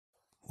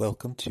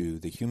Welcome to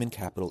the Human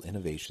Capital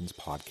Innovations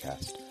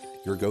Podcast,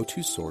 your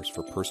go-to source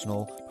for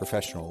personal,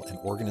 professional, and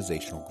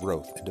organizational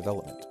growth and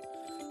development.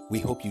 We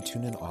hope you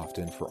tune in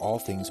often for all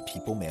things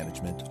people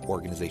management,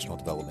 organizational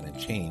development and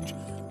change,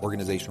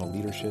 organizational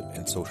leadership,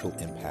 and social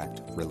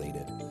impact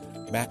related.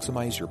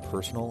 Maximize your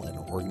personal and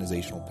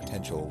organizational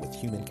potential with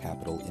Human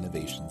Capital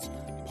Innovations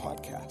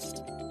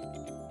Podcast.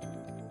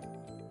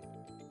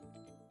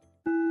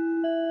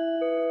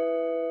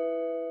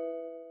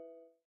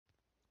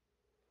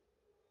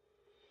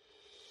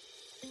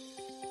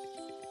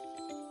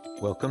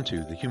 Welcome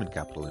to the Human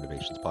Capital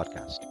Innovations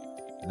Podcast.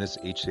 In this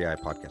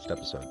HCI podcast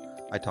episode,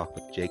 I talk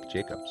with Jake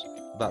Jacobs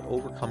about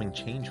overcoming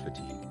change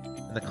fatigue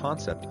and the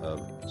concept of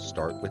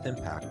start with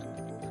impact,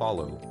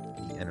 follow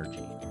the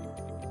energy.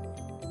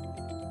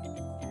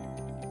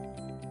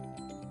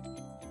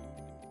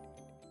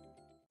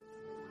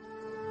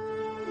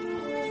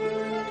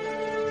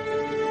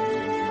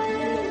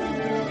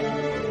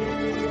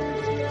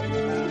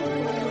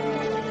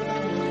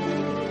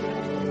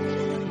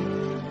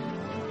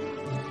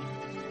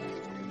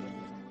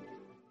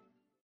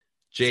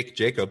 Jake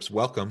Jacobs,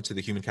 welcome to the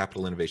Human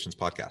Capital Innovations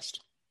Podcast.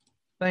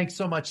 Thanks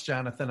so much,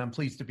 Jonathan. I'm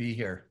pleased to be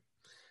here.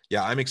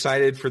 Yeah, I'm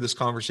excited for this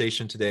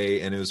conversation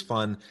today, and it was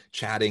fun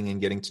chatting and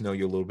getting to know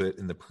you a little bit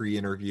in the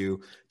pre-interview.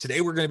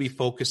 Today, we're going to be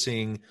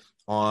focusing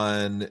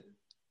on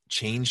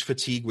change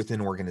fatigue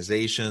within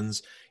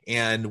organizations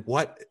and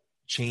what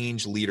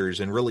change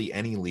leaders, and really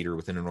any leader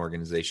within an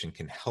organization,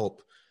 can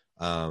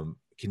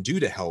do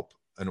to help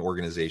an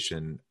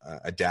organization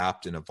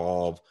adapt and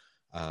evolve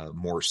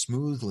more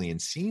smoothly and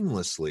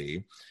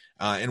seamlessly.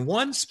 And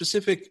one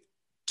specific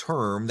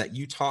term that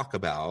you talk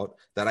about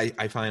that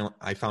I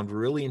found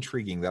really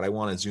intriguing that I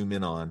want to zoom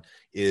in on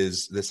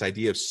is this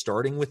idea of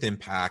starting with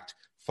impact,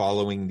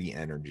 following the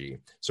energy.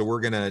 So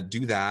we're going to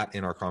do that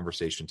in our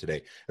conversation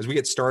today. As we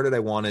get started, I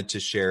wanted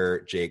to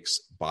share Jake's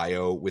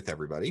bio with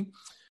everybody.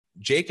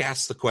 Jake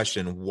asks the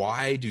question,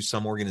 why do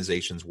some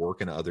organizations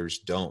work and others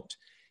don't?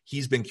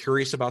 He's been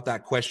curious about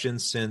that question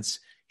since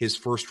his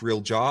first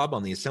real job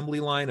on the assembly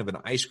line of an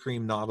ice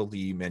cream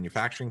novelty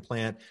manufacturing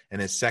plant,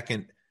 and his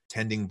second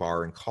tending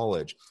bar in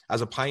college.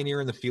 As a pioneer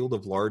in the field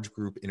of large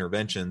group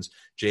interventions,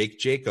 Jake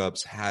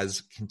Jacobs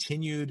has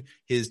continued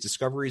his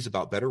discoveries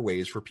about better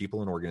ways for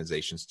people and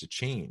organizations to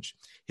change.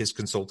 His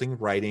consulting,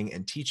 writing,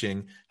 and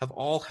teaching have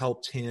all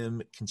helped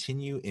him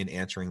continue in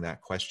answering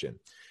that question.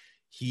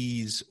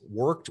 He's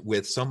worked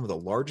with some of the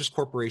largest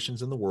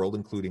corporations in the world,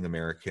 including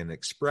American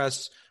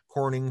Express,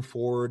 Corning,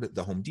 Ford,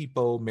 the Home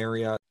Depot,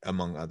 Marriott,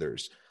 among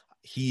others.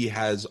 He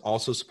has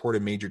also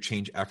supported major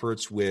change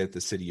efforts with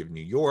the City of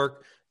New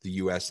York, the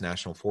U.S.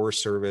 National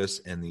Forest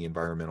Service, and the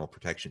Environmental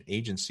Protection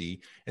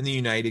Agency, and the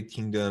United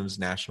Kingdom's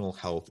National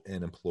Health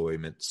and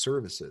Employment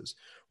Services.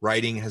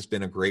 Writing has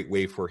been a great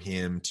way for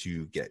him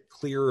to get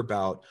clear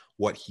about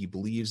what he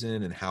believes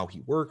in and how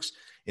he works.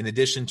 In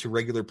addition to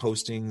regular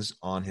postings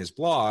on his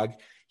blog,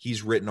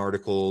 he's written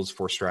articles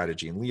for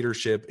Strategy and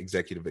Leadership,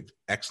 Executive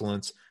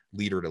Excellence,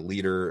 Leader to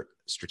Leader,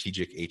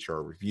 Strategic HR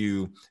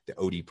Review, the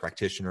OD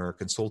Practitioner,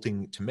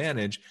 Consulting to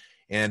Manage,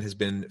 and has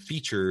been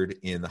featured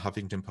in the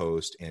Huffington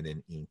Post and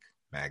in Inc.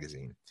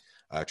 magazine.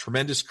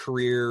 Tremendous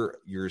career.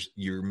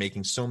 You're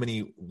making so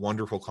many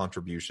wonderful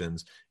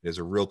contributions. It is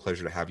a real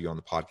pleasure to have you on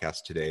the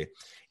podcast today.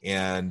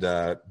 And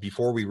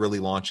before we really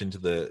launch into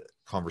the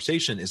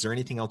conversation, is there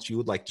anything else you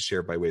would like to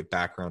share by way of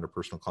background or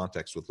personal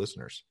context with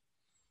listeners?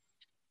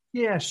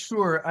 Yeah,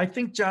 sure. I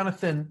think,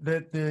 Jonathan,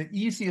 that the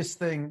easiest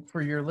thing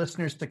for your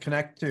listeners to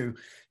connect to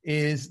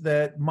is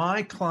that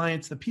my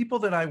clients, the people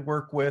that I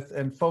work with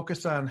and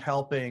focus on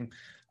helping,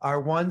 are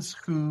ones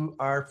who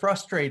are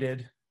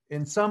frustrated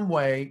in some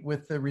way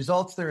with the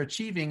results they're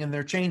achieving in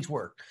their change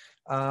work.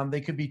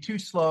 They could be too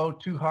slow,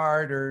 too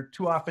hard, or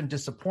too often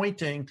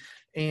disappointing.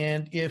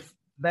 And if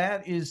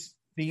that is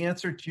the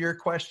answer to your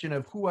question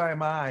of who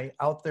am I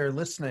out there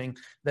listening,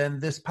 then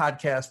this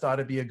podcast ought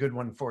to be a good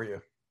one for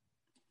you.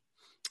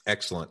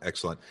 Excellent.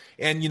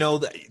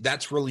 And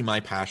that's really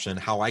my passion.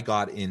 How I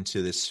got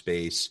into this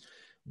space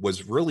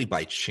was really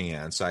by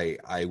chance.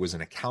 I was an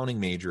accounting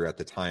major at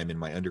the time in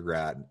my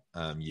undergrad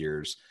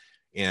years,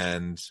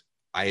 and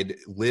I had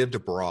lived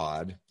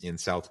abroad in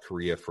South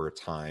Korea for a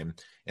time,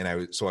 and I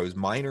was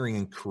minoring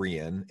in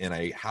Korean, and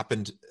I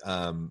happened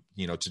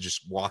to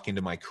just walk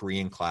into my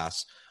Korean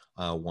class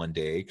one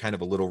day, kind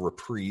of a little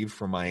reprieve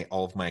from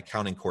all of my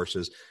accounting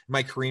courses.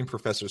 My Korean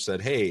professor said,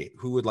 "Hey,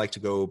 who would like to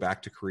go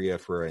back to Korea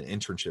for an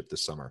internship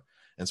this summer?"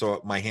 And so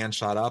my hand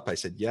shot up. I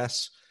said,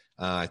 yes.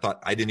 I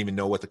thought I didn't even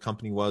know what the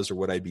company was or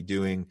what I'd be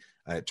doing.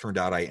 It turned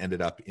out I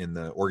ended up in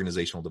the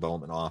organizational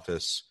development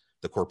office,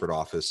 the corporate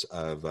office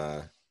of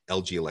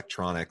LG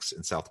Electronics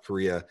in South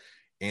Korea.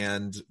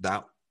 And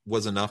that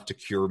was enough to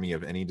cure me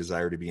of any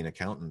desire to be an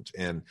accountant.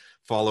 And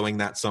following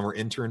that summer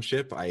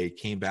internship, I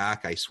came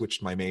back, I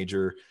switched my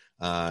major,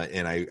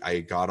 And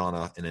I got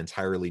on an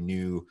entirely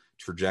new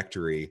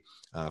trajectory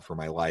for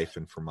my life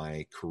and for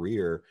my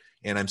career.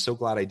 And I'm so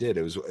glad I did.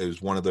 It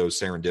was one of those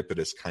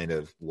serendipitous kind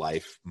of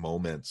life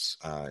moments,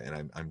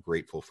 and I'm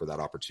grateful for that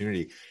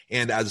opportunity.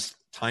 And as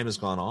time has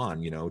gone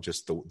on,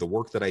 just the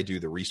work that I do,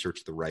 the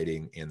research, the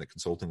writing, and the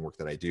consulting work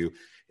that I do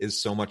is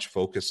so much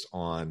focused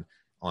on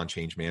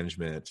change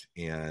management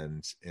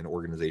and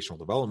organizational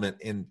development,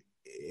 and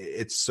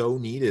it's so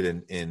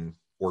needed in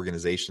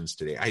organizations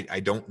today. I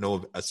don't know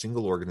of a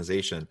single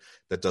organization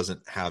that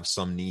doesn't have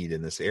some need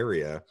in this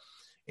area.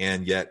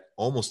 And yet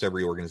almost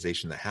every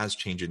organization that has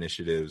change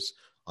initiatives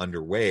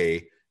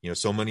underway,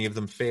 so many of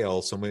them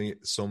fail, so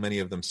many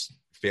of them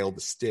fail to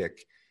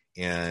stick.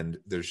 And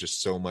there's just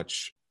so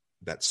much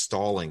that's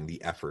stalling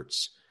the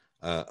efforts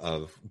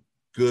of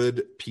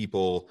good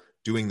people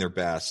doing their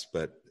best,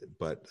 but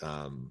they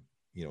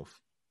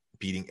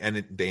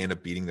end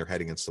up beating their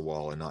head against the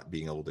wall and not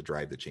being able to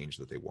drive the change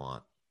that they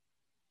want.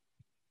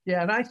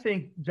 Yeah, and I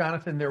think,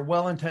 Jonathan, they're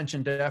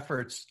well-intentioned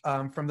efforts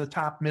from the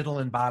top, middle,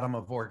 and bottom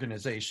of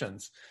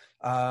organizations.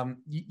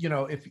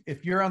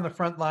 If you're on the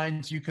front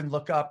lines, you can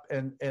look up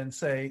and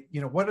say,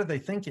 what are they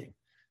thinking?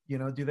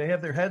 Do they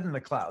have their head in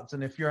the clouds?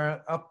 And if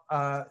you're up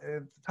at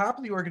the top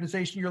of the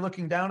organization, you're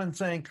looking down and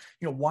saying,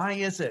 why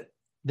is it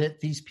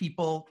that these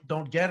people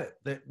don't get it,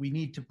 that we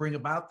need to bring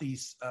about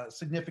these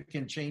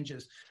significant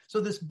changes? So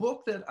this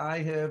book that I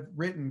have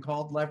written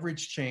called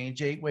Leverage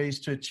Change, 8 Ways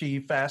to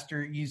Achieve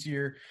Faster,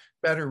 Easier,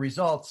 Better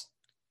Results,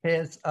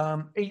 has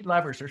 8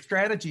 levers or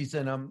strategies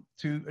in them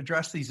to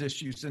address these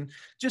issues. And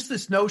just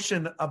this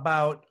notion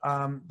about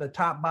the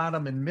top,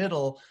 bottom, and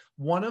middle,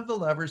 one of the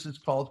levers is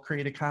called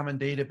create a common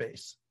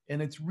database.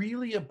 And it's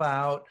really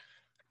about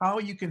how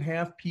you can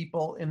have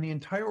people in the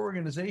entire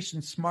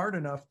organization smart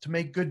enough to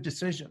make good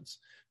decisions,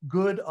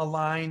 good,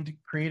 aligned,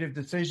 creative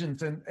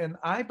decisions. And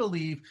I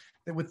believe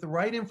that with the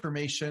right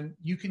information,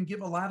 you can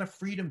give a lot of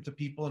freedom to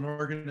people in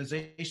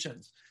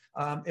organizations.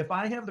 If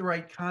I have the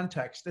right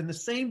context and the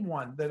same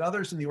one that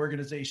others in the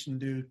organization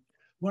do,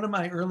 one of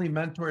my early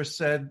mentors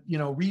said,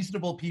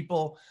 reasonable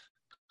people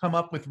come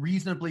up with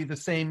reasonably the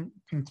same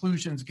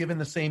conclusions given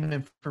the same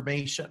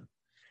information.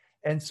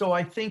 And so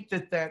I think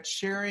that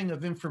sharing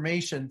of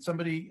information,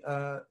 somebody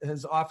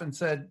has often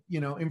said,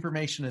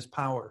 information is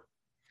power,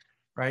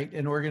 right,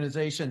 in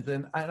organizations.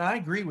 And I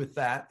agree with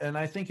that. And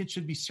I think it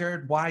should be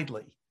shared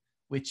widely,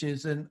 which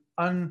is an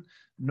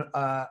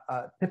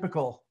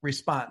typical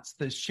response.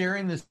 The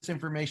sharing this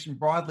information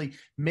broadly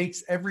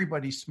makes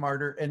everybody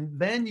smarter. And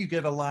then you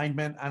get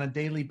alignment on a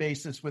daily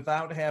basis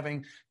without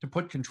having to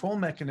put control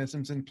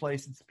mechanisms in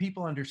place. It's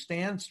people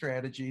understand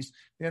strategies,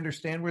 they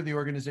understand where the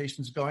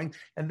organization's going,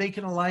 and they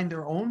can align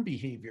their own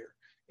behavior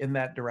in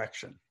that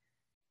direction.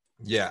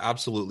 Yeah,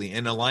 absolutely.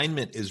 And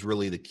alignment is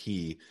really the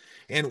key.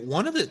 And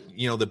one of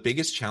the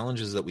biggest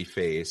challenges that we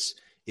face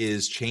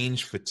is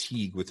change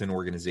fatigue within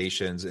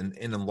organizations. And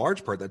in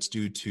large part, that's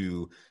due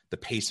to the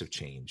pace of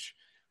change.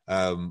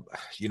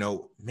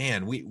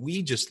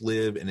 We just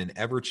live in an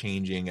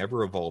ever-changing,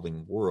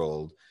 ever-evolving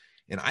world.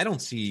 And I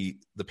don't see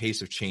the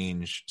pace of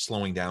change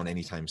slowing down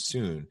anytime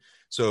soon.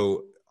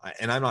 So,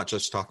 and I'm not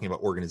just talking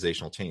about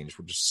organizational change,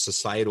 we're just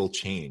societal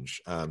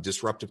change,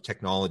 disruptive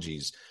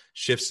technologies,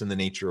 shifts in the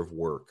nature of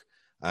work,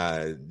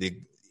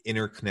 the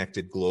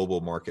interconnected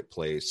global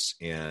marketplace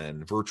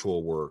and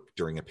virtual work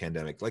during a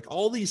pandemic, like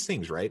all these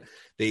things, right?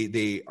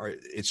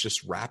 It's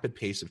just rapid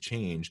pace of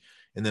change.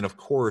 And then of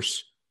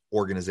course,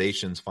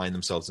 organizations find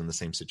themselves in the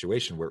same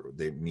situation where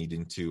they're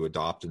needing to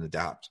adopt and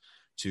adapt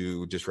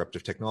to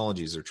disruptive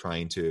technologies. They're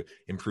trying to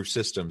improve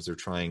systems. They're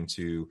trying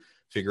to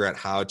figure out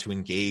how to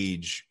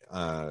engage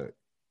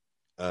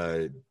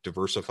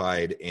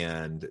diversified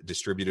and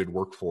distributed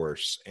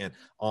workforce, and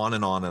on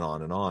and on and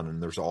on and on.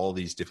 And there's all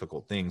these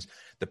difficult things.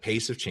 The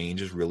pace of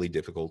change is really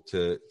difficult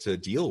to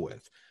deal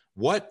with.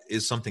 What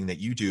is something that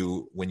you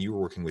do when you're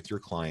working with your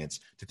clients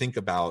to think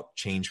about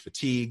change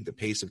fatigue, the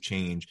pace of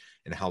change,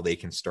 and how they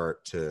can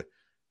start to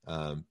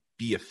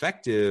be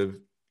effective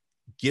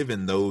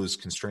given those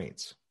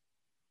constraints?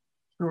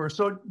 Sure.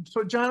 So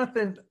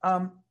Jonathan,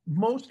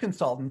 most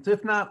consultants,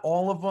 if not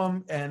all of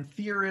them, and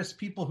theorists,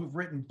 people who've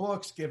written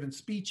books, given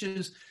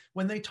speeches,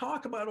 when they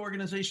talk about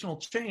organizational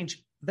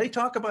change, they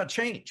talk about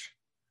change.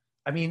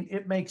 I mean,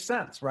 it makes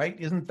sense, right?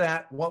 Isn't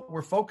that what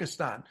we're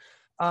focused on?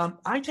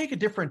 I take a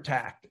different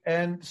tack.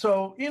 And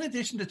so in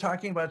addition to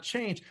talking about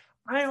change,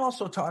 I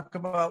also talk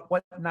about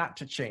what not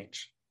to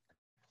change.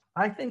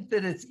 I think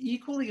that it's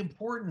equally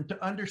important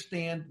to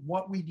understand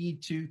what we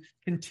need to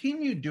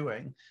continue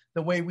doing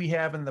the way we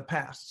have in the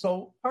past.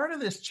 So part of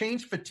this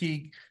change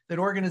fatigue that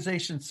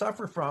organizations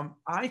suffer from,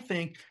 I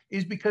think,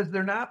 is because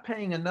they're not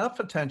paying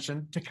enough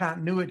attention to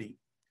continuity.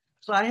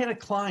 So I had a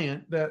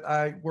client that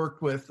I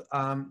worked with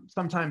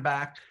some time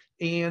back,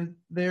 and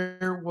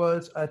there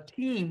was a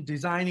team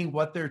designing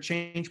what their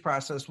change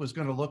process was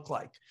going to look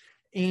like.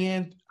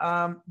 And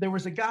there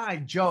was a guy,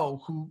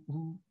 Joe,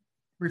 who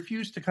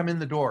refused to come in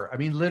the door. I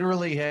mean,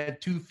 literally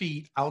had 2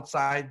 feet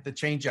outside the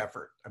change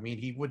effort. I mean,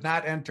 he would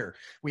not enter.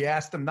 We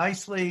asked him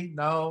nicely.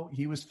 No,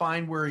 he was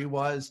fine where he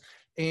was.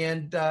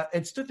 and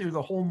stood there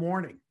the whole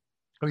morning.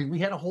 I mean, we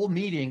had a whole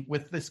meeting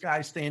with this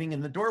guy standing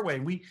in the doorway,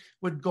 and we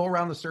would go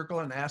around the circle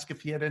and ask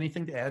if he had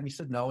anything to add. And he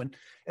said no. And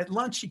at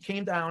lunch, he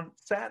came down,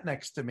 sat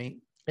next to me,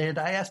 and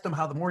I asked him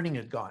how the morning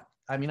had gone.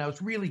 I mean, I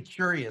was really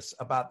curious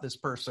about this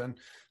person,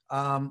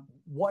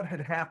 what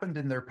had happened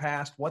in their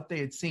past, what they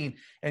had seen.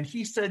 And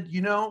he said,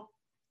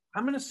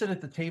 I'm going to sit at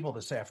the table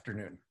this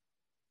afternoon.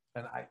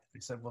 And I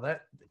said, well,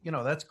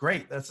 that's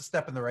great. That's a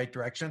step in the right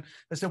direction.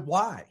 I said,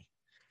 why?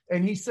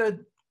 And he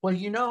said,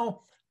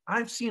 well,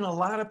 I've seen a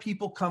lot of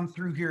people come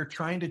through here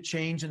trying to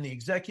change, and the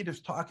executives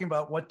talking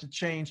about what to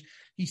change.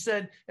 He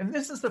said, and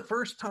this is the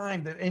first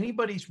time that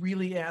anybody's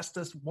really asked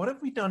us, what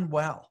have we done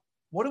well?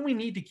 What do we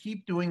need to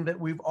keep doing that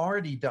we've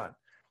already done?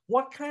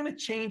 What kind of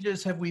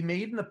changes have we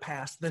made in the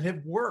past that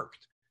have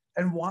worked?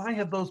 And why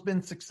have those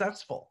been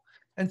successful?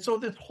 And so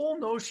this whole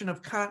notion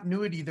of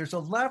continuity, there's a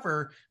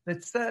lever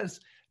that says,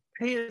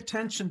 pay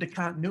attention to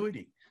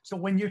continuity. So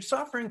when you're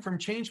suffering from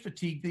change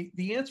fatigue,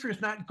 the answer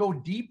is not go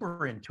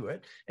deeper into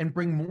it and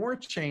bring more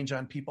change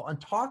on people and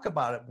talk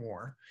about it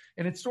more.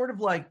 And it's sort of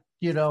like,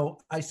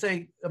 I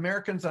say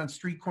Americans on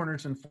street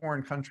corners in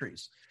foreign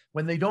countries,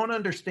 when they don't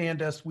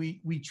understand us,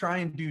 we try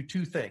and do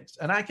two things.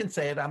 And I can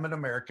say it, I'm an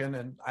American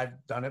and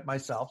I've done it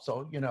myself.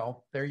 So,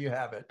 there you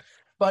have it.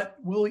 But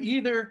we'll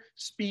either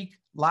speak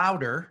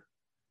louder,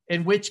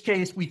 in which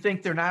case we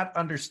think they're not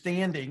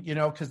understanding,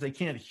 because they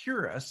can't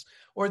hear us.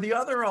 Or the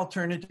other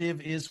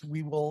alternative is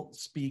we will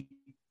speak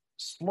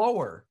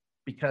slower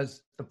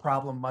because the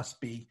problem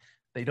must be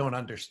they don't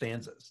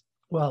understand us.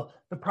 Well,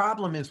 the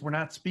problem is we're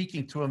not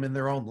speaking to them in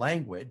their own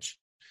language.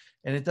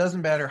 And it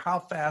doesn't matter how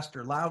fast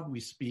or loud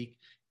we speak.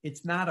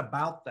 It's not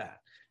about that.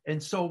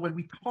 And so when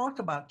we talk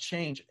about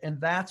change,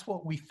 and that's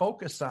what we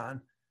focus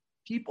on,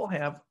 people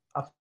have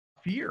a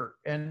fear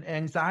and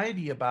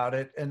anxiety about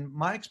it. And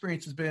my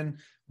experience has been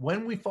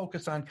when we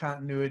focus on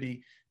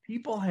continuity,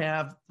 people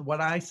have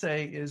what I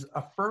say is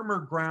a firmer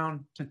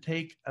ground to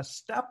take a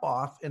step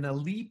off and a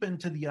leap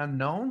into the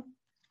unknown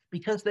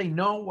because they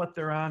know what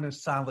they're on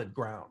is solid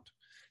ground.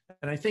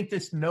 And I think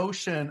this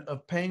notion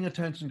of paying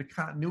attention to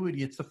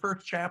continuity, it's the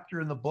first chapter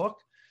in the book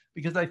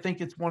because I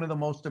think it's one of the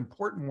most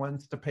important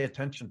ones to pay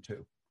attention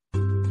to.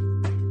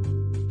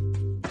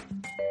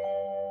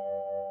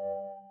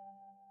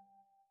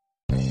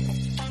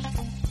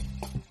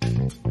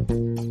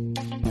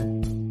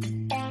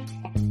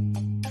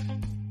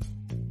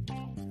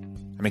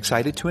 I'm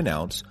excited to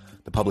announce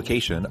the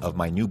publication of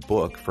my new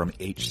book from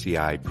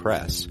HCI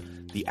Press,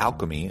 The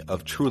Alchemy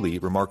of Truly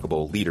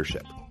Remarkable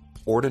Leadership: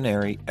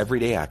 Ordinary,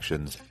 Everyday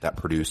Actions that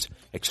Produce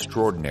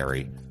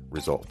Extraordinary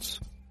Results.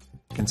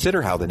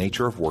 Consider how the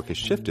nature of work has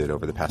shifted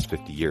over the past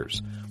 50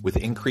 years. With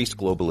increased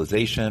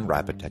globalization,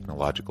 rapid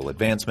technological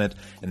advancement,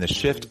 and the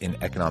shift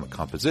in economic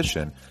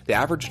composition, the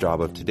average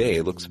job of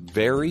today looks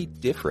very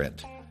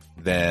different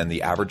than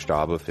the average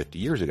job of 50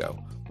 years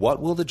ago.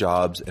 What will the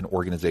jobs and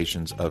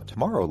organizations of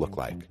tomorrow look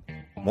like?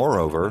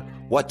 Moreover,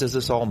 what does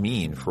this all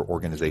mean for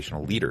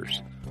organizational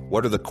leaders?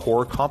 What are the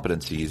core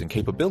competencies and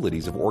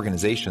capabilities of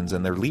organizations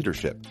and their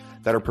leadership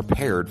that are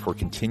prepared for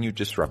continued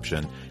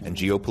disruption and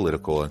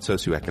geopolitical and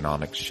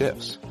socioeconomic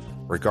shifts?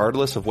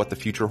 Regardless of what the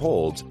future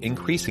holds,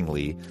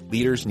 increasingly,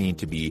 leaders need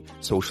to be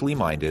socially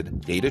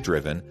minded,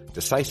 data-driven,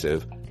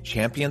 decisive,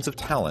 champions of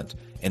talent,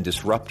 and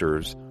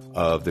disruptors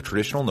of the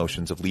traditional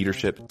notions of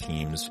leadership,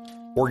 teams,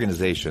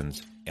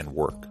 organizations, and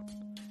work.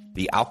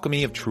 The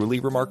Alchemy of Truly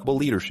Remarkable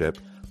Leadership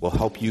will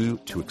help you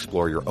to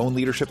explore your own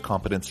leadership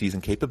competencies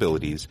and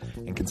capabilities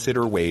and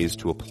consider ways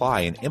to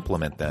apply and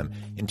implement them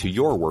into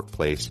your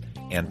workplace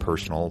and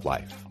personal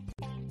life.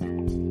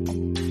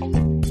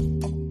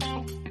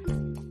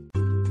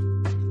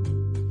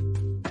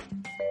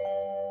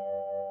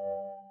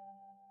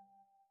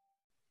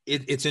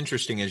 It's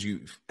interesting as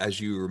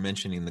you were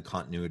mentioning the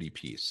continuity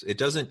piece. It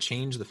doesn't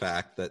change the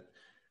fact that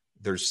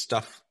there's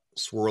stuff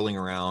swirling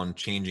around,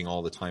 changing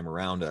all the time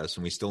around us,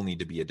 and we still need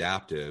to be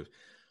adaptive.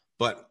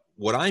 But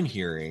what I'm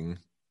hearing,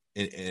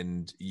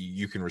 and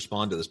you can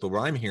respond to this, but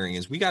what I'm hearing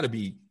is we got to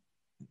be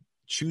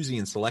choosy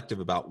and selective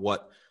about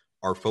what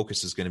our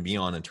focus is going to be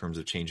on in terms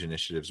of change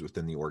initiatives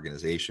within the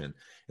organization.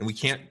 And we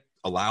can't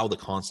allow the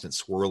constant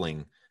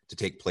swirling to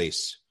take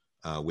place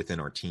within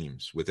our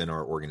teams, within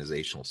our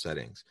organizational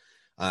settings.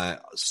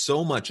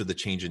 So much of the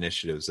change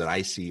initiatives that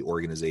I see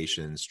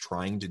organizations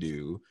trying to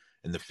do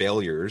and the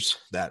failures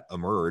that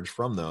emerge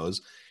from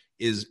those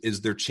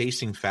is they're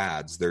chasing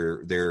fads.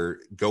 They're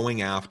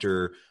going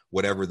after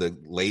whatever the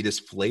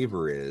latest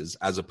flavor is,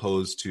 as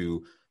opposed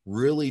to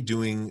really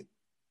doing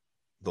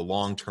the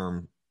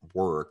long-term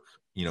work,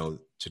 to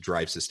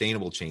drive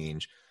sustainable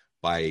change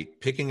by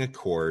picking a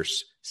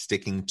course,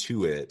 sticking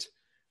to it,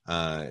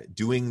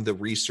 doing the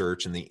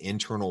research and the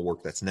internal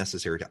work that's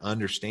necessary to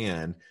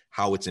understand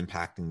how it's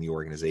impacting the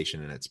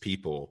organization and its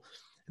people.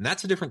 And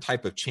that's a different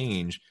type of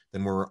change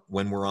than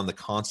when we're on the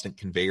constant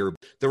conveyor,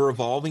 the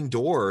revolving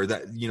door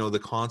that, the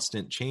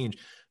constant change.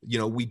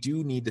 We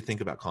do need to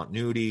think about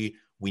continuity.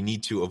 We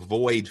need to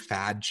avoid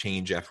fad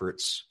change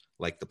efforts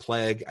like the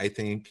plague, I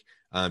think,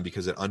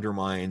 because it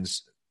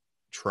undermines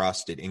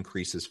trust, it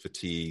increases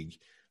fatigue,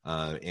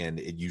 and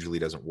it usually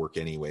doesn't work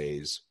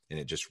anyways, and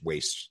it just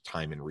wastes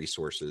time and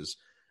resources.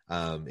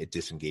 It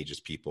disengages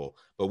people.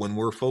 But when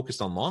we're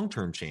focused on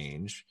long-term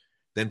change,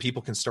 then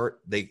people can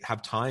they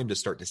have time to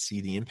start to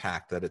see the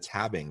impact that it's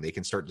having. They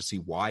can start to see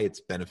why it's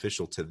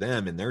beneficial to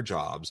them in their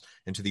jobs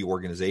and to the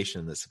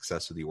organization and the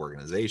success of the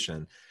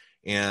organization.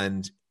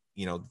 And,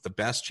 the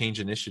best change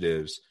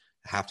initiatives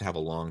have to have a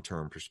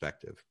long-term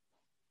perspective.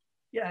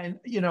 Yeah. And,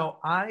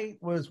 I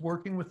was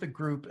working with a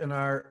group in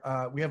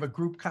we have a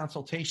group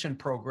consultation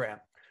program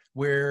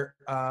where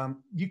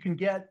you can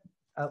get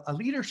a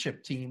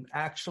leadership team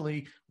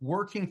actually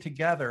working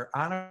together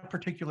on a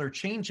particular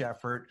change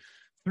effort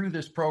through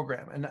this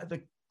program. And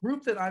the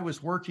group that I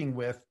was working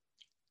with,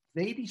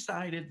 they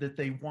decided that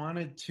they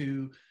wanted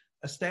to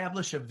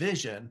establish a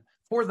vision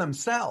for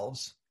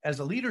themselves as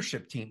a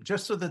leadership team,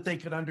 just so that they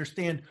could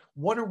understand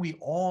what are we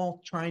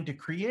all trying to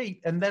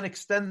create, and then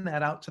extend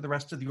that out to the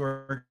rest of the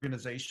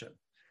organization.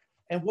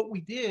 And what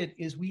we did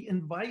is we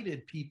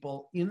invited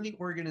people in the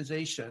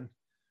organization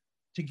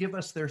to give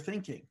us their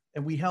thinking.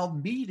 And we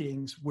held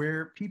meetings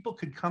where people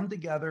could come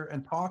together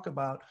and talk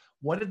about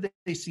what did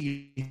they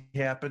see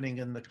happening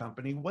in the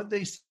company, what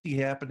they see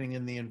happening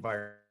in the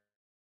environment,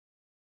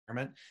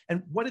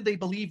 and what did they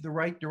believe the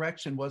right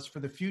direction was for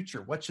the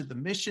future? What should the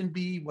mission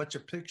be? What's a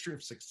picture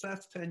of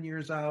success 10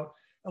 years out?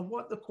 And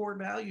what the core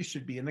values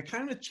should be. And the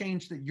kind of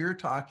change that you're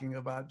talking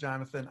about,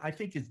 Jonathan, I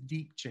think is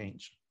deep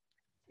change.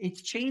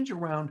 It's change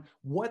around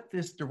what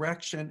this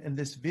direction and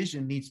this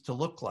vision needs to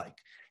look like.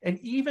 And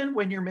even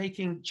when you're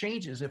making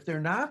changes, if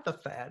they're not the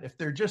fad, if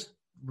they're just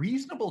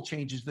reasonable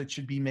changes that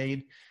should be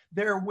made,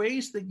 there are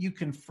ways that you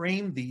can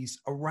frame these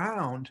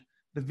around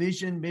the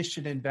vision,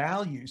 mission, and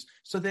values,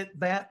 so that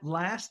that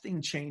lasting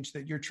change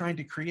that you're trying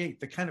to create,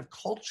 the kind of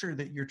culture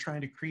that you're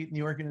trying to create in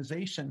the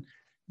organization,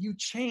 you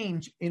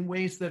change in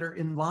ways that are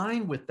in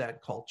line with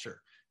that culture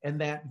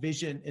and that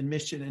vision and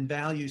mission and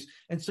values.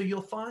 And so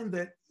you'll find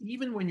that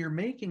even when you're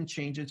making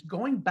changes,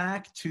 going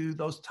back to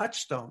those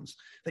touchstones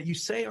that you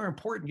say are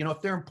important,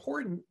 if they're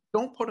important,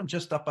 don't put them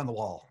just up on the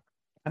wall.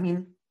 I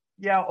mean,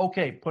 yeah,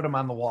 okay, put them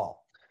on the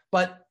wall,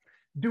 but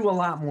do a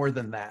lot more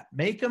than that.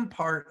 Make them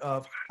part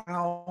of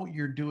how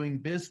you're doing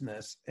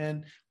business.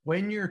 And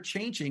when you're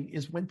changing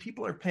is when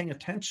people are paying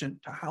attention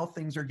to how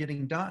things are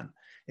getting done.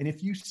 And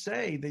if you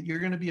say that you're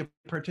going to be a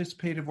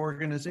participative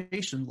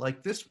organization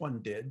like this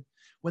one did,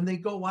 when they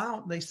go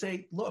out and they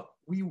say, look,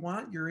 we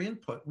want your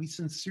input. We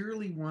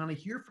sincerely want to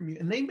hear from you.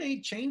 And they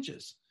made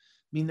changes.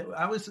 I mean,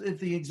 I was at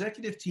the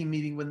executive team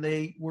meeting when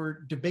they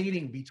were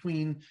debating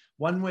between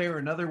one way or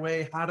another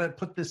way, how to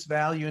put this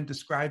value and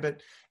describe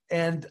it.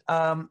 And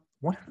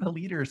one of the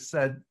leaders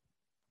said,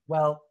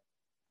 well,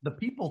 the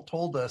people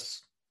told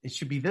us it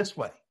should be this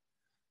way.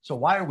 So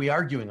why are we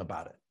arguing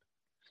about it?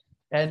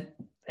 And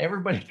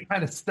everybody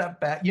kind of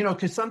stepped back,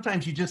 because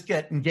sometimes you just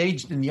get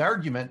engaged in the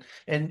argument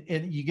and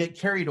you get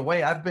carried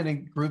away. I've been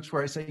in groups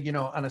where I say,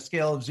 on a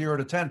scale of 0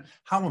 to 10,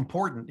 how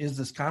important is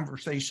this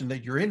conversation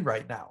that you're in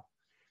right now?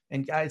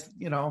 And guys,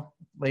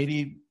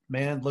 lady,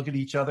 man, look at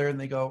each other and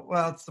they go,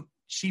 well,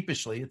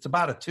 sheepishly, it's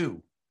about a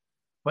 2.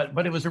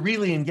 But it was a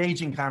really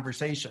engaging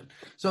conversation.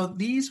 So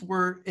these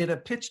were in a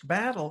pitched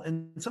battle,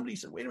 and somebody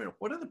said, wait a minute,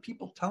 what are the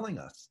people telling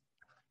us?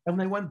 And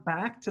they went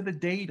back to the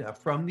data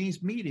from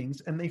these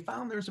meetings, and they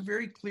found there's a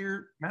very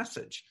clear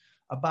message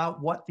about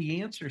what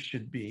the answer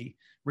should be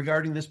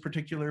regarding this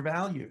particular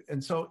value.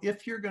 And so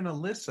if you're going to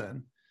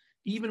listen,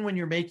 even when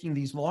you're making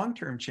these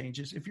long-term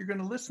changes, if you're going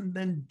to listen,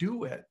 then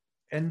do it.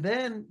 And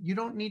then you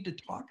don't need to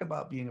talk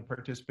about being a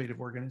participative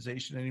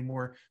organization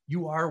anymore.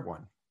 You are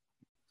one.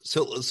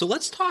 So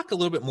let's talk a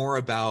little bit more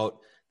about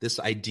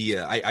this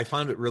idea. I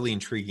found it really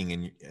intriguing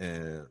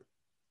in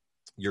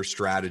your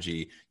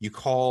strategy. You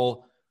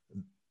call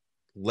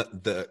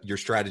your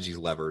strategy's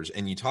levers,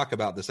 and you talk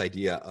about this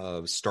idea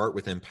of start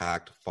with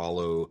impact,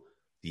 follow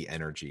the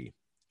energy.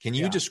 Can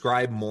you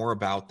describe more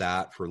about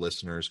that for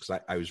listeners?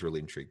 Because I was really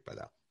intrigued by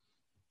that.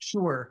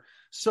 Sure.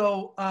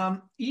 So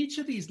each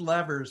of these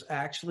levers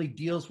actually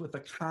deals with a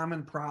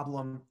common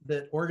problem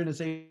that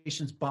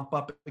organizations bump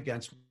up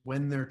against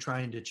when they're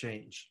trying to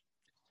change.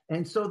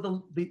 And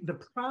so the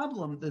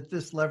problem that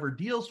this lever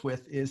deals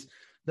with is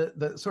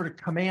the sort of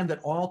command that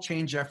all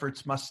change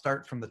efforts must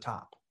start from the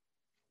top.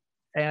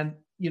 And,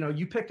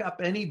 you pick up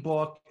any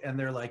book and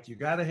they're like, you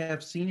got to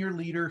have senior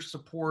leader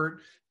support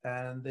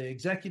and the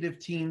executive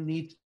team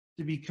needs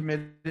to be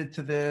committed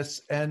to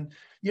this. And,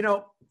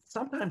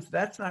 sometimes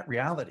that's not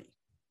reality.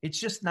 It's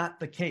just not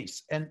the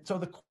case. And so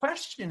the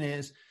question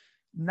is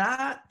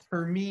not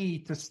for me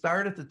to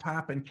start at the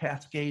top and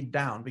cascade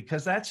down,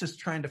 because that's just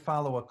trying to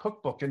follow a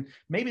cookbook. And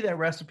maybe that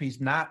recipe is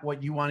not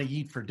what you want to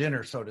eat for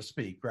dinner, so to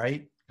speak,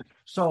 right?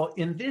 So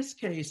in this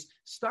case,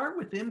 start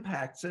with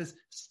impact says,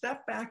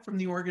 step back from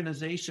the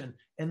organization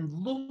and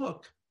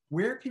look,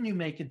 where can you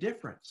make a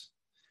difference?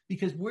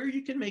 Because where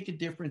you can make a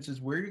difference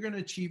is where you're going to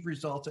achieve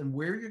results, and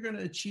where you're going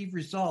to achieve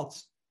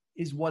results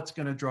is what's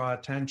going to draw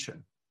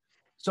attention.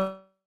 So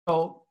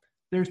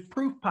there's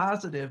proof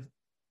positive.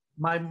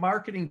 My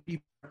marketing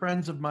people,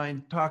 friends of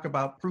mine, talk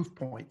about proof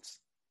points.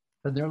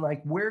 And they're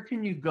like, where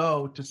can you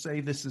go to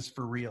say this is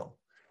for real?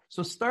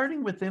 So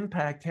starting with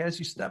impact has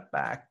you step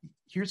back.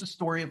 Here's a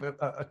story of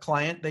a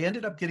client. They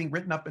ended up getting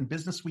written up in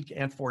Business Week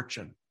and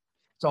Fortune.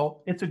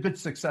 So it's a good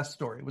success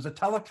story. It was a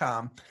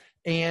telecom.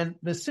 And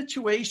the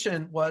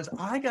situation was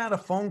I got a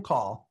phone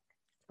call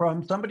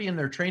from somebody in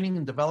their training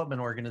and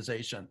development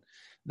organization.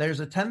 There's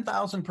a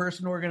 10,000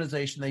 person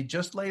organization. They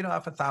just laid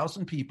off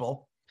 1,000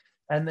 people.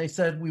 And they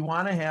said, we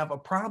want to have a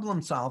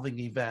problem solving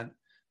event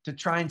to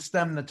try and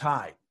stem the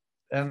tide.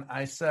 And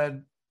I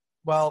said,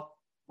 well,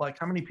 like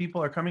how many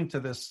people are coming to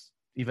this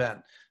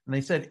event? And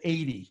they said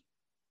 80.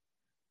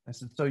 I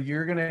said, so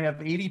you're going to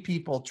have 80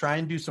 people try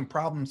and do some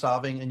problem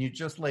solving and you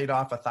just laid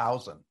off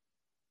 1,000.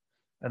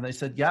 And they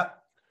said, yep.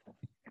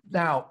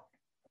 Now,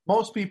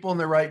 most people in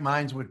their right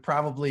minds would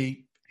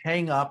probably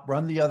hang up,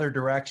 run the other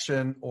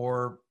direction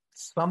or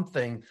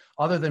something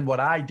other than what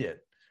I did,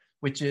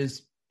 which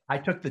is I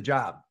took the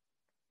job.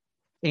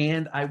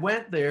 And I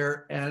went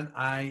there and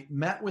I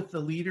met with the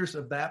leaders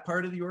of that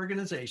part of the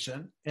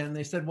organization. And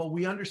they said, well,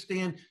 we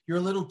understand you're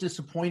a little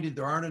disappointed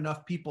there aren't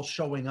enough people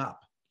showing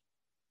up.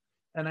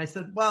 And I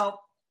said,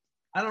 well,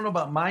 I don't know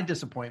about my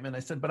disappointment. I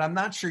said, but I'm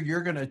not sure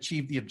you're going to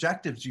achieve the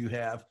objectives you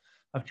have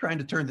of trying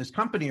to turn this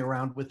company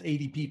around with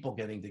 80 people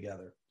getting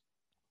together.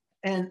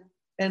 And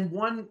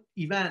one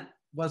event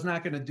was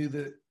not going to do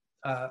the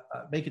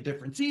make a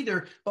difference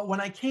either. But when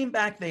I came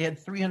back, they had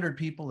 300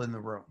 people in the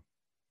room.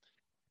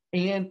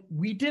 And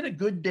we did a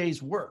good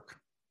day's work.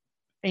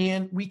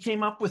 And we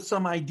came up with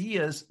some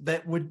ideas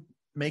that would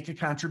make a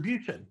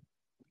contribution,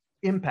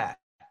 impact.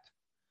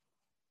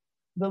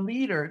 The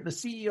leader, the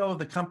CEO of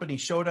the company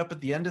showed up at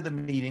the end of the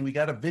meeting. We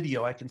got a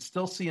video. I can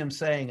still see him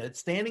saying it,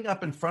 standing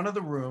up in front of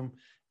the room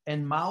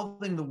and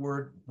mouthing the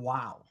word,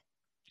 wow,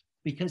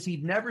 because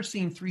he'd never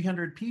seen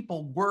 300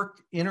 people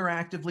work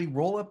interactively,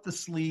 roll up the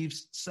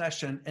sleeves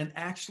session, and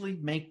actually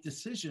make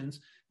decisions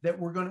that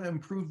were going to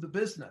improve the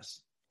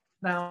business.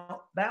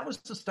 Now, that was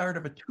the start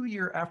of a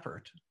 2-year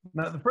effort.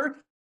 Now, the first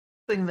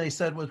thing they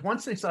said was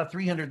once they saw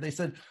 300, they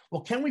said,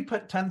 well, can we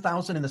put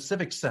 10,000 in the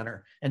Civic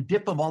Center and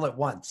dip them all at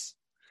once?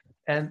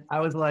 And I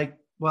was like,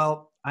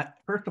 well,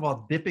 first of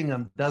all, dipping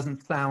them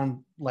doesn't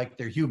sound like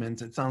they're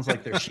humans. It sounds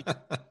like they're sheep.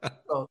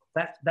 So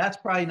that's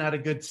probably not a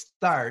good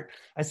start.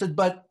 I said,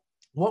 but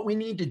what we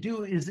need to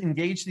do is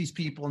engage these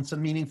people in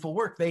some meaningful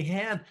work.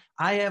 I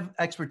have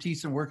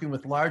expertise in working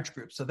with large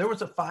groups. So there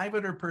was a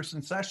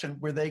 500-person session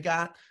where they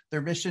got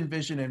their mission,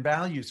 vision, and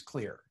values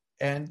clear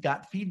and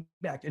got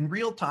feedback in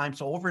real time.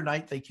 So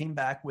overnight, they came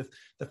back with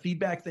the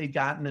feedback they'd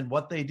gotten and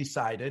what they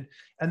decided.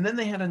 And then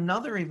they had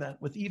another event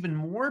with even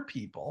more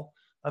people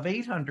of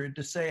 800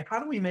 to say, how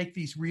do we make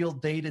these real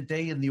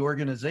day-to-day in the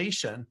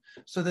organization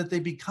so that they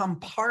become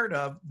part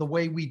of the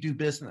way we do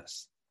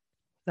business?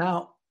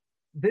 Now,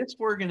 this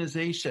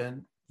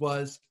organization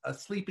was a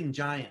sleeping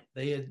giant.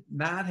 They had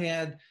not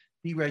had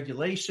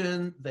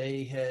deregulation.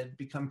 They had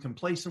become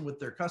complacent with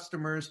their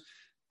customers.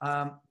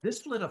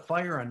 This lit a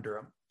fire under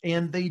them.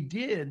 And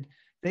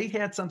they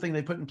had something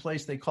they put in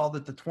place. They called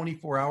it the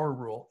 24-hour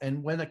rule.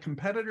 And when a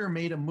competitor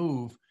made a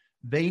move,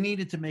 they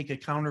needed to make a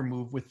counter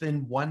move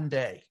within 1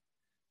 day,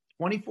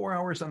 24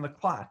 hours on the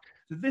clock.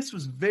 So this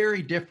was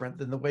very different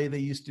than the way they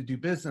used to do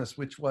business,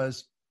 which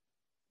was,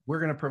 we're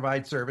going to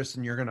provide service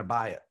and you're going to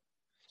buy it.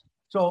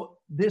 So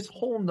this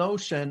whole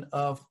notion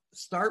of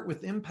start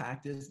with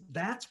impact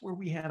that's where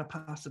we had a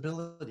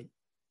possibility.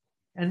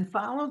 And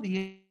follow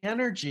the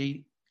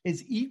energy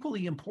is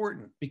equally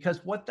important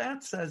because what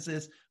that says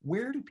is,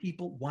 where do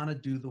people want to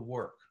do the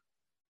work?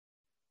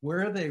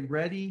 Where are they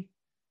ready,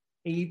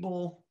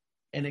 able,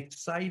 and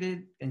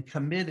excited and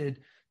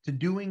committed to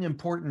doing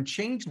important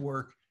change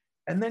work?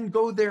 And then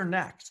go there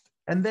next.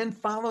 And then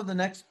follow the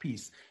next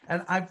piece.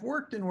 And I've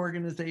worked in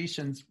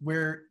organizations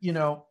where,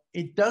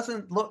 it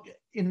doesn't look,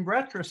 in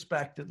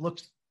retrospect, it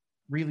looks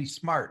really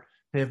smart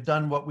to have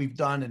done what we've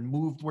done and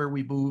moved where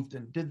we moved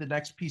and did the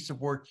next piece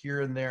of work here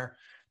and there.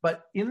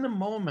 But in the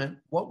moment,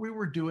 what we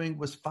were doing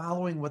was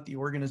following what the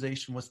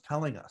organization was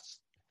telling us.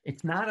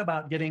 It's not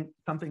about getting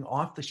something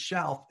off the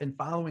shelf and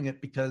following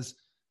it because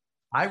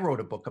I wrote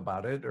a book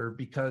about it or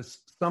because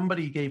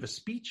somebody gave a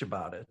speech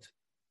about it.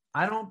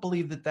 I don't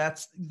believe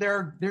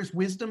there's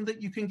wisdom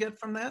that you can get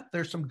from that.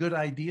 There's some good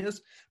ideas,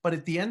 but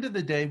at the end of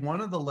the day, one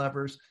of the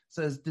levers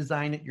says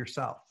design it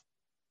yourself.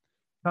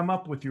 Come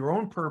up with your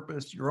own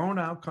purpose, your own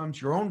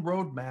outcomes, your own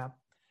roadmap,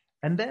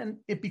 and then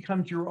it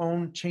becomes your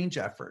own change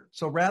effort.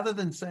 So rather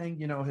than saying,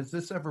 has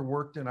this ever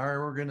worked in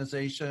our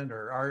organization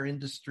or our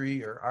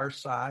industry or our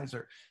size,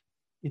 or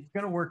it's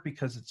going to work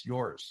because it's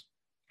yours,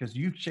 because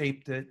you've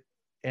shaped it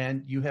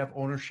and you have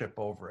ownership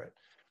over it.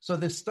 So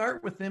this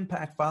start with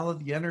impact, follow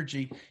the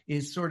energy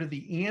is sort of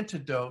the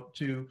antidote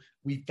to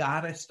we've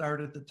got to start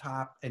at the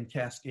top and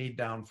cascade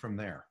down from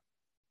there.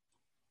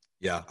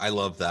 Yeah, I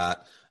love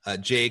that.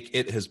 Jake,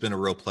 it has been a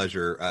real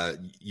pleasure.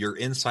 Your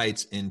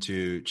insights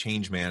into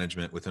change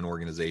management within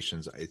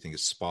organizations, I think,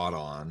 is spot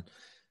on.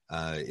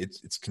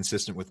 It's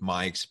consistent with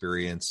my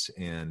experience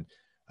and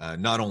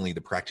not only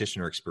the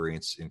practitioner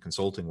experience in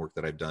consulting work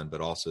that I've done,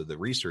 but also the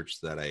research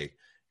that I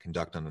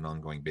conduct on an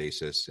ongoing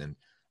basis. And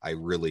I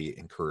really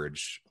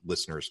encourage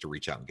listeners to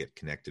reach out and get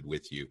connected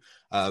with you.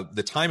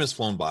 The time has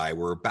flown by.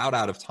 We're about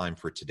out of time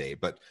for today.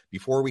 But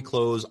before we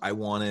close, I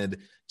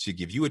wanted to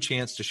give you a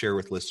chance to share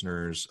with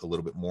listeners a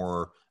little bit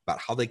more about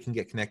how they can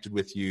get connected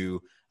with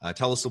you.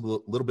 Tell us a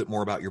little bit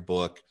more about your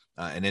book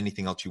and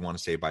anything else you want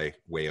to say by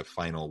way of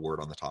final word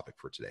on the topic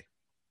for today.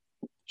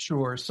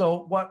 Sure.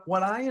 So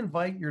what I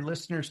invite your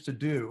listeners to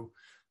do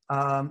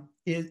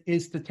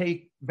is to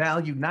take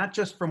value, not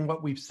just from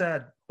what we've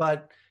said,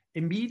 but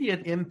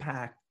immediate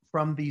impact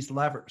from these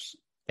levers.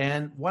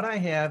 And what I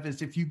have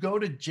is, if you go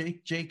to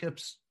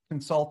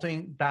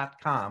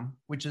jakejacobsconsulting.com,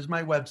 which is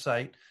my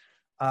website,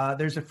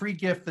 there's a free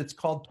gift that's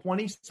called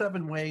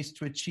 27 Ways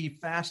to Achieve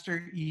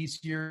Faster,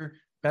 Easier,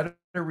 Better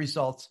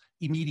Results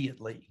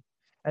Immediately.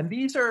 And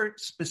these are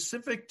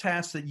specific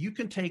tasks that you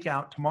can take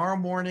out tomorrow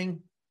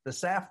morning,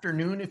 this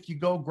afternoon, if you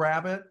go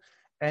grab it,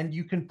 and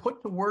you can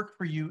put to work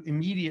for you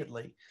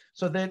immediately,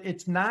 so that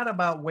it's not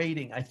about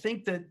waiting. I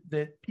think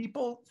that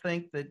people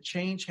think that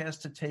change has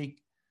to take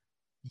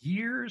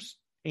years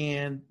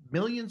and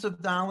millions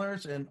of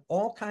dollars and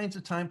all kinds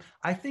of time.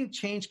 I think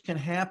change can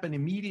happen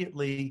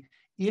immediately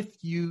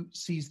if you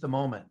seize the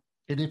moment.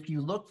 And if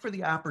you look for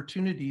the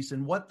opportunities,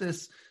 and what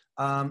this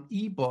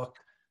ebook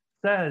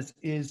says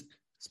is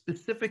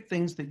specific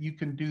things that you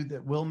can do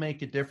that will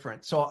make a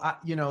difference. So,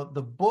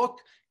 the book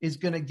is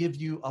going to give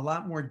you a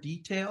lot more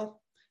detail,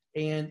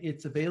 and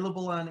it's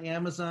available on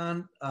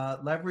Amazon.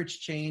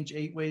 Leverage Change: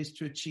 8 Ways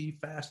to Achieve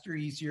Faster,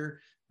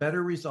 Easier,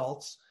 Better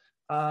Results.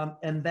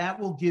 And that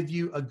will give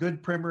you a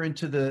good primer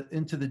into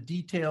the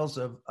details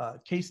of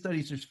case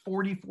studies. There's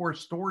 44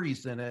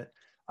 stories in it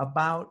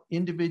about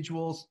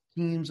individuals,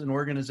 teams, and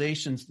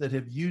organizations that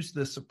have used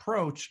this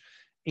approach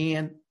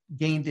and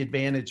gained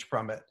advantage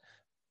from it.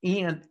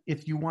 And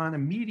if you want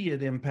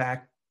immediate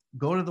impact,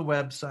 go to the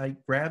website,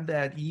 grab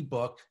that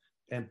ebook,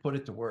 and put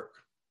it to work.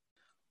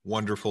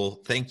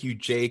 Wonderful. Thank you,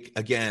 Jake.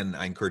 Again,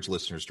 I encourage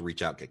listeners to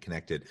reach out, get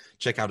connected,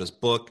 check out his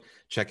book,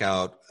 check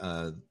out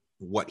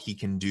what he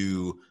can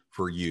do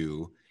for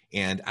you.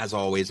 And as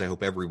always, I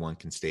hope everyone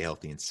can stay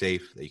healthy and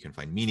safe, that you can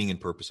find meaning and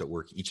purpose at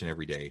work each and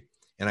every day.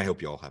 And I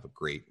hope you all have a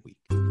great week.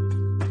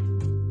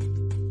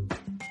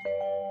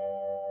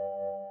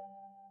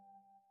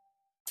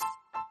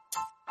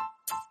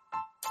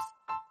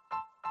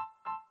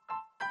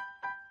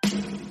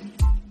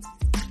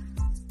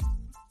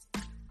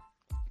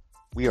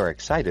 We are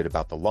excited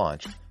about the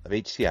launch of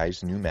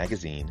HCI's new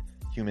magazine,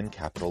 Human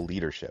Capital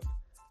Leadership.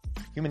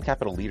 Human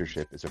Capital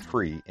Leadership is a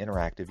free,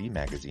 interactive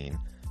e-magazine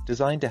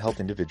designed to help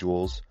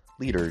individuals,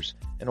 leaders,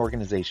 and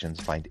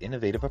organizations find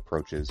innovative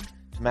approaches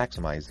to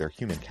maximize their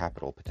human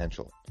capital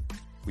potential.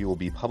 We will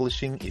be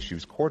publishing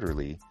issues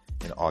quarterly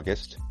in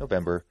August,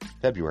 November,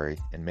 February,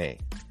 and May.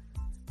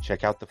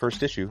 Check out the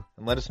first issue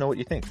and let us know what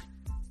you think.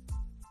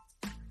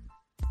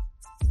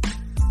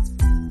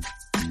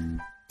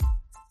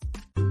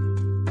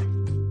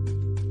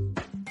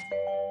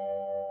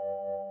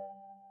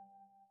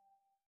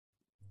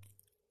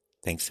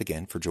 Thanks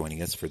again for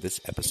joining us for this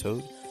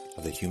episode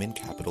of the Human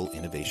Capital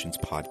Innovations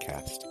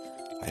Podcast.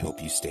 I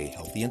hope you stay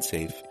healthy and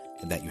safe,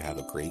 and that you have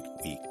a great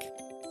week.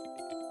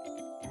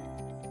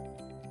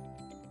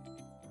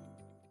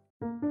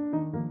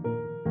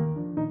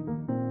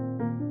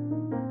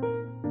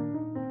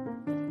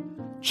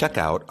 Check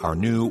out our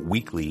new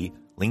weekly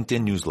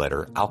LinkedIn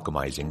newsletter,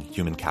 Alchemizing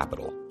Human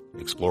Capital,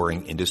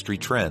 exploring industry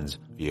trends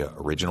via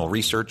original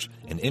research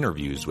and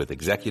interviews with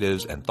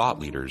executives and thought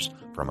leaders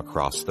from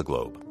across the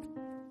globe.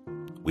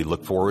 We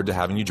look forward to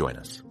having you join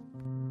us.